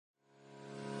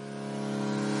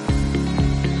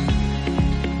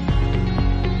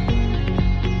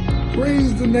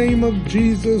Praise the name of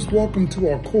Jesus. Welcome to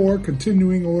our core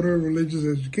continuing order of religious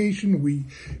education. We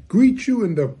greet you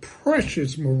in the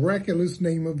precious, miraculous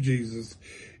name of Jesus.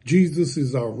 Jesus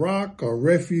is our rock, our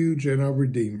refuge, and our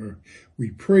redeemer. We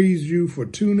praise you for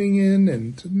tuning in.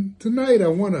 And tonight I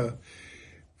want to,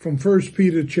 from 1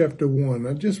 Peter chapter 1,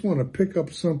 I just want to pick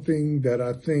up something that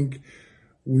I think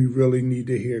we really need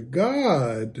to hear.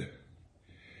 God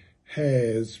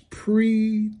has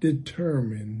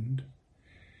predetermined,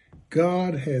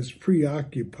 God has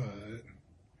preoccupied,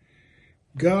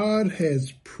 God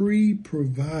has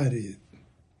pre-provided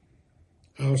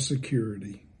our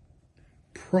security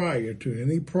prior to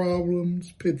any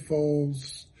problems,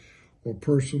 pitfalls, or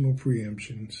personal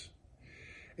preemptions.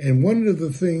 And one of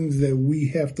the things that we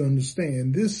have to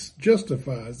understand, this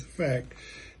justifies the fact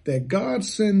that God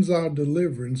sends our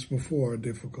deliverance before our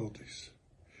difficulties,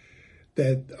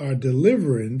 that our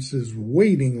deliverance is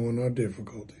waiting on our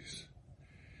difficulties,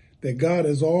 that God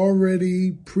has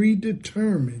already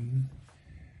predetermined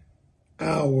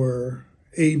our,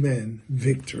 amen,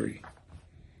 victory.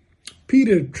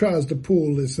 Peter tries to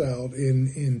pull this out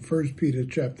in 1 Peter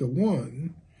chapter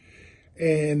 1.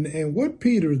 And what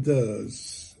Peter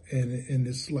does, and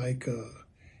it's like,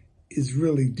 is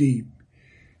really deep.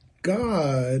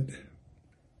 God,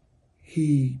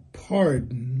 he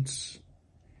pardons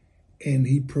and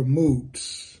he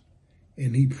promotes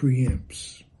and he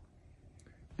preempts.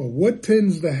 But what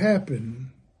tends to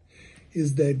happen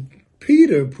is that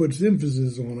Peter puts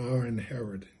emphasis on our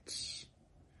inheritance.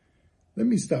 Let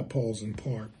me stop, pause, and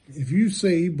park. If you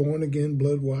say born again,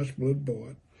 blood washed, blood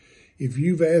bought, if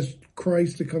you've asked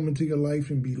Christ to come into your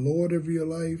life and be Lord of your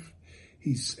life,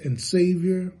 He's and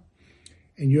Savior,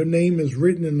 and your name is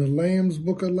written in the Lamb's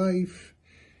Book of Life,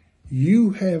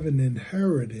 you have an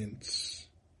inheritance.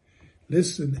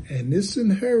 Listen, and this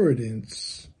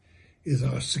inheritance is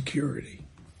our security.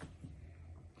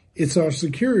 It's our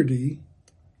security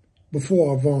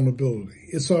before our vulnerability.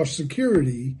 It's our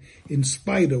security in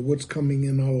spite of what's coming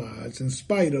in our lives, in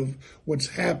spite of what's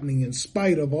happening, in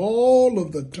spite of all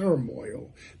of the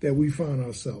turmoil that we find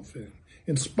ourselves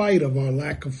in spite of our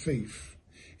lack of faith,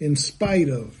 in spite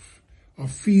of our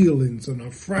feelings and our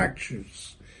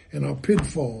fractures and our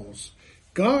pitfalls.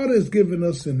 God has given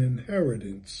us an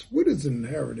inheritance. What is an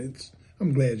inheritance?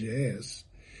 I'm glad you asked.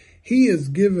 He has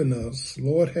given us,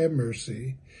 Lord have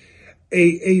mercy,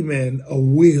 a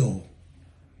will.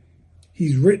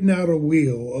 He's written out a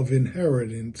will of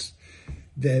inheritance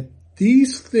that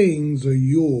these things are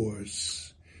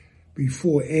yours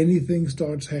before anything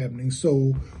starts happening.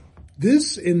 So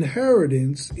this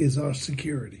inheritance is our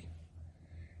security.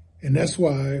 And that's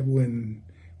why when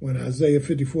Isaiah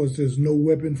 54 says, no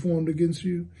weapon formed against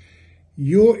you,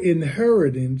 your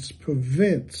inheritance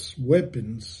prevents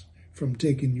weapons from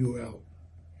taking you out.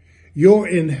 Your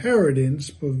inheritance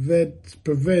prevents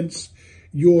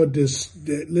your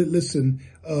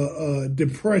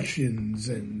depressions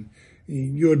and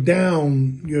your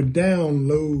down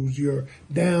lows, your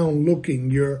down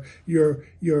looking, your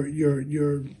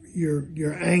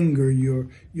anger, your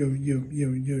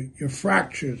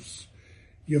fractures,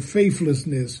 your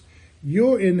faithlessness.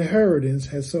 Your inheritance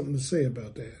has something to say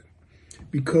about that.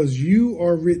 Because you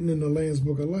are written in the Lamb's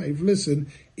Book of Life. Listen,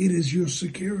 it is your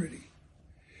security.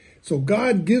 So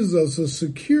God gives us a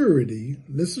security.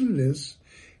 Listen to this.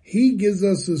 He gives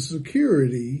us a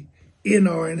security in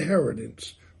our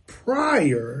inheritance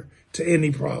prior to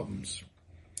any problems.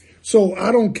 So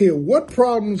I don't care what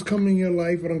problems come in your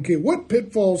life. I don't care what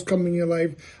pitfalls come in your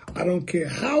life. I don't care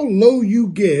how low you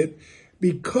get.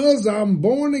 Because I'm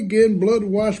born again, blood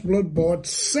washed, blood bought,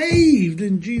 saved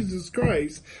in Jesus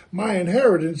Christ, my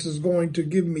inheritance is going to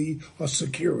give me a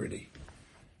security.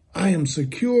 I am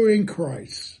secure in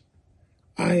Christ.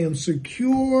 I am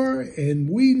secure, and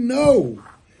we know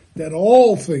that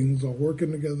all things are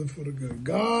working together for the good.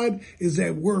 God is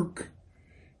at work.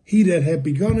 He that had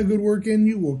begun a good work in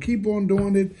you will keep on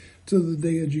doing it to the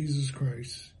day of Jesus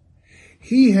Christ.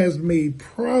 He has made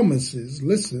promises,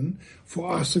 listen, for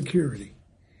our security.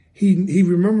 He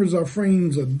remembers our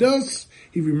frames of dust.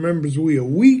 He remembers we are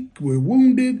weak, we're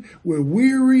wounded, we're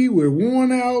weary, we're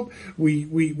worn out.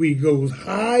 We go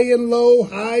high and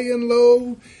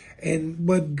low.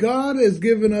 But God has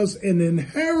given us an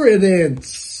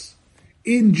inheritance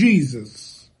in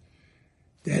Jesus.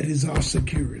 That is our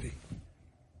security.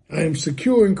 I am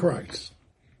secure in Christ.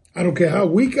 I don't care how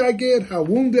weak I get, how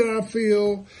wounded I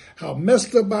feel, how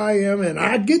messed up I am, and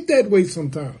I get that way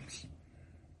sometimes.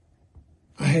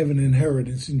 I have an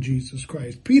inheritance in Jesus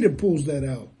Christ. Peter pulls that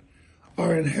out.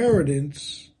 Our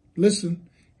inheritance, listen,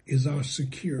 is our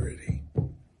security.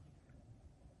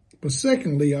 But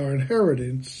secondly, our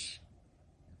inheritance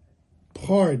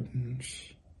pardons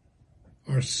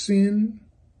our sin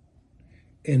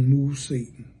and moves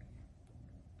Satan.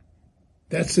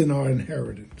 That's in our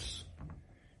inheritance.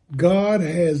 God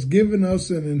has given us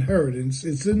an inheritance.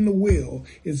 It's in the will.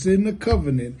 It's in the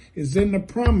covenant. It's in the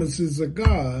promises of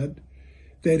God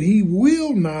that he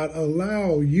will not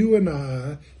allow you and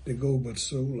I to go but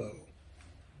so low.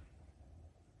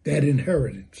 That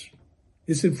inheritance.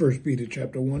 It's in 1 Peter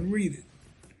chapter 1. Read it.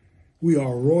 We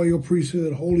are a royal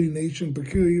priesthood, holy nation,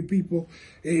 peculiar people.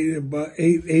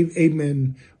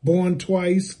 Amen. Born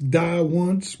twice, die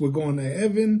once. We're going to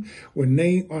heaven. Our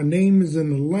name is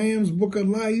in the Lamb's book of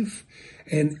life.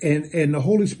 And the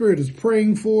Holy Spirit is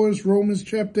praying for us, Romans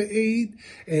chapter 8.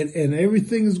 And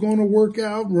everything is going to work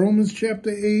out, Romans chapter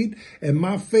 8. And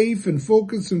my faith and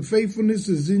focus and faithfulness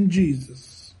is in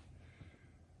Jesus.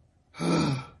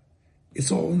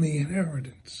 It's all in the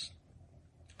inheritance.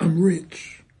 I'm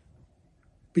rich.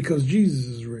 Because Jesus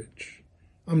is rich.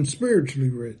 I'm spiritually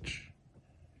rich.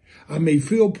 I may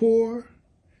feel poor.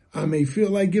 I may feel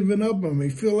like giving up. I may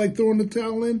feel like throwing the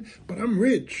towel in, but I'm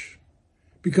rich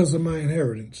because of my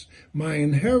inheritance. My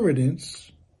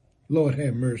inheritance, Lord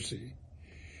have mercy,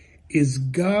 is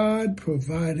God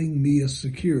providing me a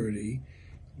security,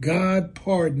 God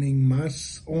pardoning my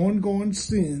ongoing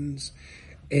sins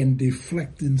and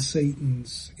deflecting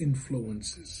Satan's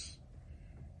influences.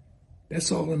 That's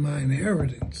all in my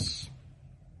inheritance.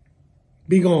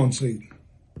 Be gone, Satan.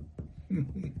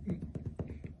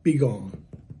 Be gone.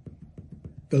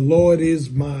 The Lord is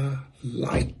my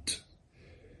light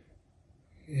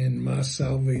and my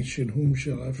salvation. Whom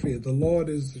shall I fear? The Lord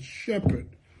is the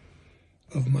shepherd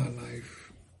of my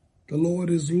life. The Lord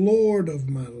is Lord of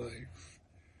my life.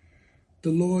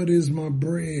 The Lord is my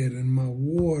bread and my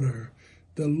water.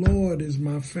 The Lord is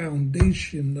my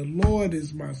foundation. The Lord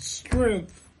is my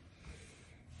strength.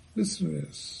 Listen to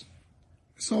this.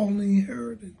 It's all in the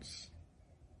inheritance.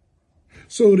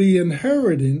 So the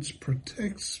inheritance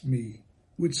protects me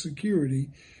with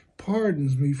security,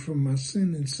 pardons me from my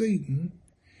sin and Satan,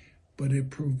 but it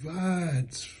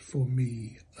provides for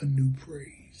me a new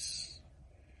praise.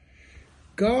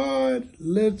 God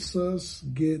lets us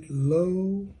get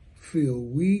low, feel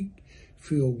weak,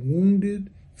 feel wounded,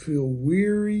 feel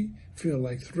weary, feel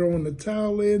like throwing the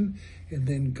towel in, and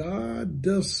then God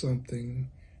does something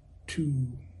to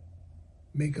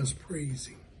make us praise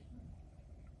him.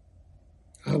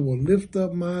 I will lift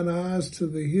up mine eyes to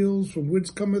the hills from whence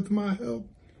cometh my help.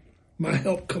 My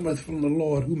help cometh from the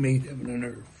Lord who made heaven and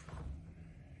earth.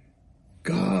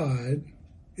 God,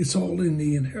 it's all in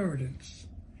the inheritance.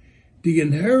 The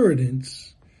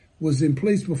inheritance was in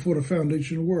place before the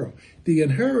foundation of the world. The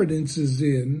inheritance is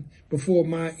in before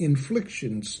my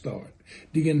inflictions start.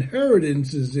 The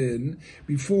inheritance is in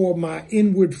before my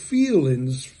inward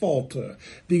feelings falter.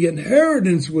 The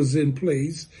inheritance was in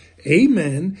place,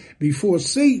 amen, before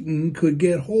Satan could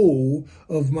get hold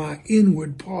of my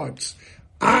inward parts.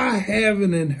 I have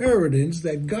an inheritance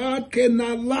that God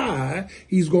cannot lie.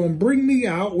 He's going to bring me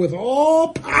out with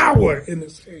all power in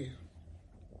his hand.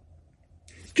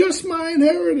 Just my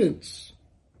inheritance.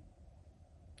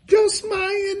 Just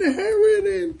my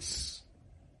inheritance.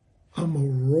 I'm a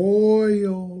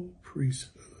royal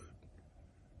priesthood.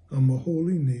 I'm a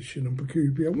holy nation. I'm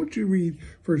peculiar people. I want you to read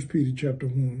 1 Peter chapter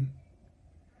 1.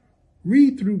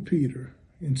 Read through Peter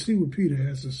and see what Peter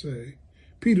has to say.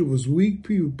 Peter was weak.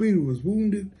 Peter was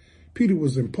wounded. Peter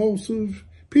was impulsive.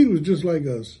 Peter was just like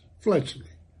us, fleshly.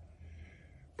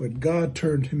 But God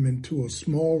turned him into a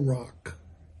small rock.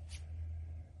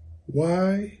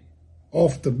 Why?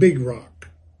 Off the big rock.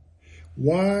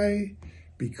 Why?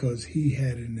 Because he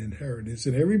had an inheritance.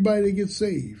 And everybody that gets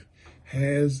saved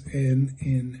has an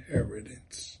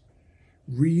inheritance.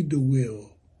 Read the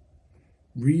will.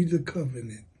 Read the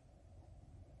covenant.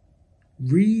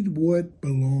 Read what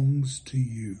belongs to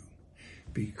you.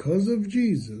 Because of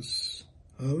Jesus,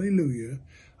 hallelujah,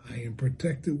 I am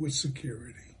protected with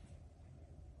security.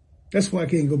 That's why I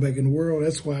can't go back in the world.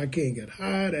 That's why I can't get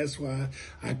high. That's why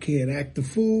I can't act the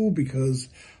fool, because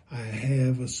I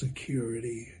have a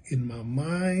security in my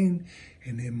mind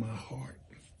and in my heart.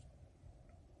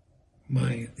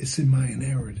 It's in my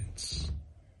inheritance.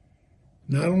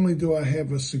 Not only do I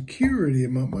have a security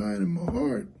in my mind and my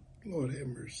heart, Lord have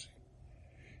mercy.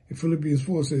 In Philippians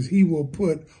 4 says, he will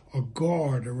put a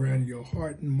guard around your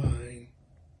heart and mind,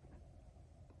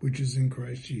 which is in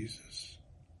Christ Jesus.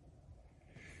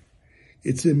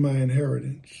 It's in my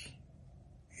inheritance.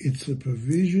 It's a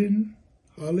provision,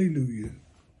 hallelujah,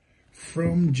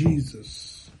 from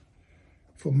Jesus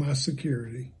for my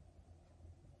security.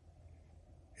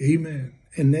 Amen.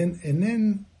 And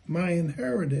then my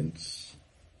inheritance,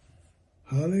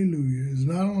 hallelujah, is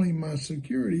not only my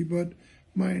security, but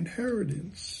my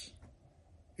inheritance.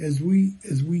 As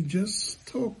we just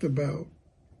talked about,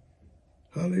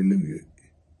 hallelujah,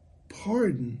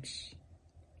 pardons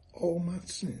all my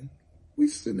sin. We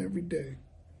sin every day.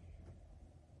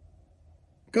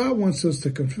 God wants us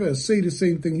to confess, say the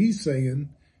same thing he's saying.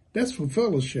 That's for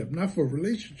fellowship, not for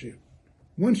relationship.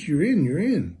 Once you're in, you're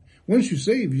in. Once you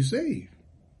save, you save.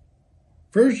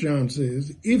 1 John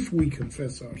says, if we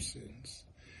confess our sins,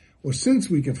 or since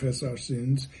we confess our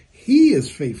sins, he is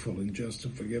faithful and just to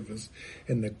forgive us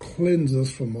and to cleanse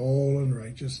us from all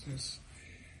unrighteousness.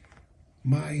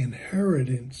 My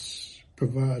inheritance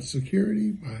provides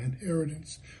security. My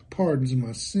inheritance pardons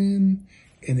my sin,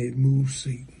 and it moves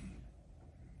Satan.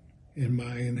 And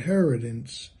my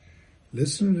inheritance,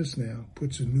 listen to this now,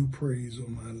 puts a new praise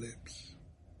on my lips.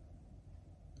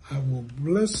 I will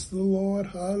bless the Lord,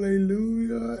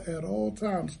 hallelujah, at all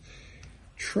times.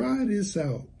 Try this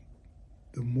out.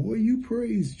 The more you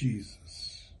praise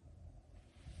Jesus,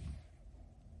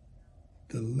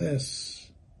 the less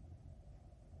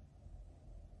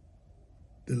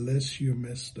you're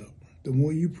messed up. The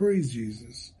more you praise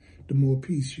Jesus, the more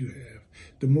peace you have.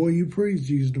 The more you praise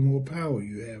Jesus, the more power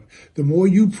you have. The more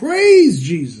you praise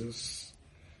Jesus,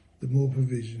 the more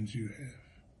provisions you have.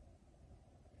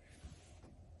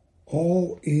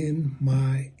 All in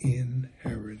my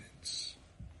inheritance.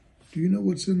 Do you know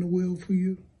what's in the will for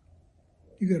you?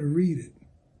 You got to read it.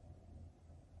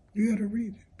 You got to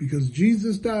read it. Because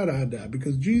Jesus died, I died.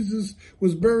 Because Jesus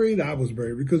was buried, I was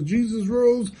buried. Because Jesus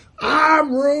rose, I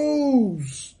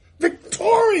rose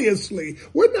victoriously.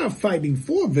 We're not fighting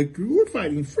for victory. We're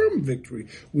fighting from victory.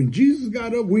 When Jesus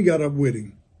got up, we got up with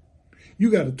him.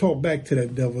 You got to talk back to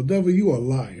that devil. Devil, you are a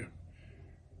liar.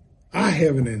 I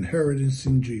have an inheritance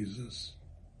in Jesus.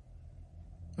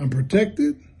 I'm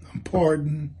protected, I'm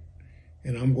pardoned,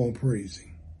 and I'm going to praise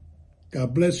him.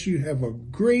 God bless you. Have a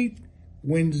great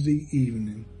Wednesday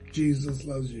evening. Jesus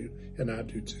loves you, and I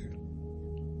do too.